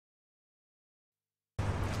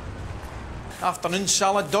Afternoon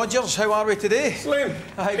salad Dodgers, how are we today? Slim!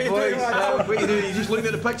 Hi boys, what are you doing? You just looking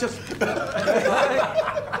at the pictures?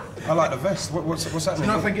 I like the vest. What's that mean? Do you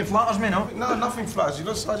not think it flatters me, no? No, nothing flatters you.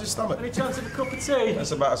 Just size your stomach. Any chance of a cup of tea?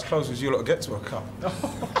 That's about as close as you lot to get to a cup.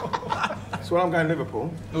 So when I'm going to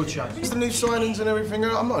Liverpool... No chance. It's the new signings and everything.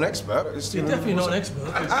 I'm not an expert. It's, You're definitely not an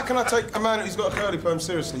expert. How can I take a man who's got a curly perm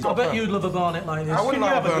seriously? I bet you'd love a barnet like this. I wouldn't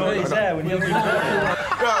like a barnet like that. When you have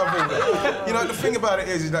You know, the thing about it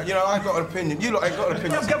is that, you know, I've got an opinion. You lot ain't got an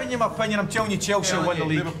opinion. I'm giving you my opinion, I'm telling you Chelsea will win the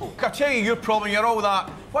league. Liverpool. I tell you your problem, you're all that.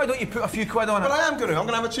 Why don't you put a few quid on it? But I am going to. I'm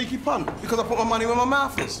going to have a cheeky punt because I put my money where my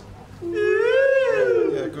mouth is.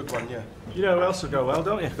 Yeah, good one, yeah. You know who else will go well,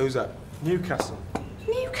 don't you? Who's that? Newcastle.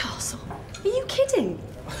 Newcastle? Are you kidding?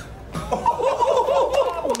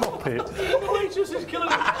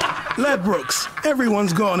 Ladbrokes,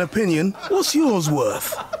 everyone's got an opinion. What's yours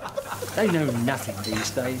worth? They know nothing these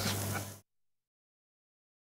days.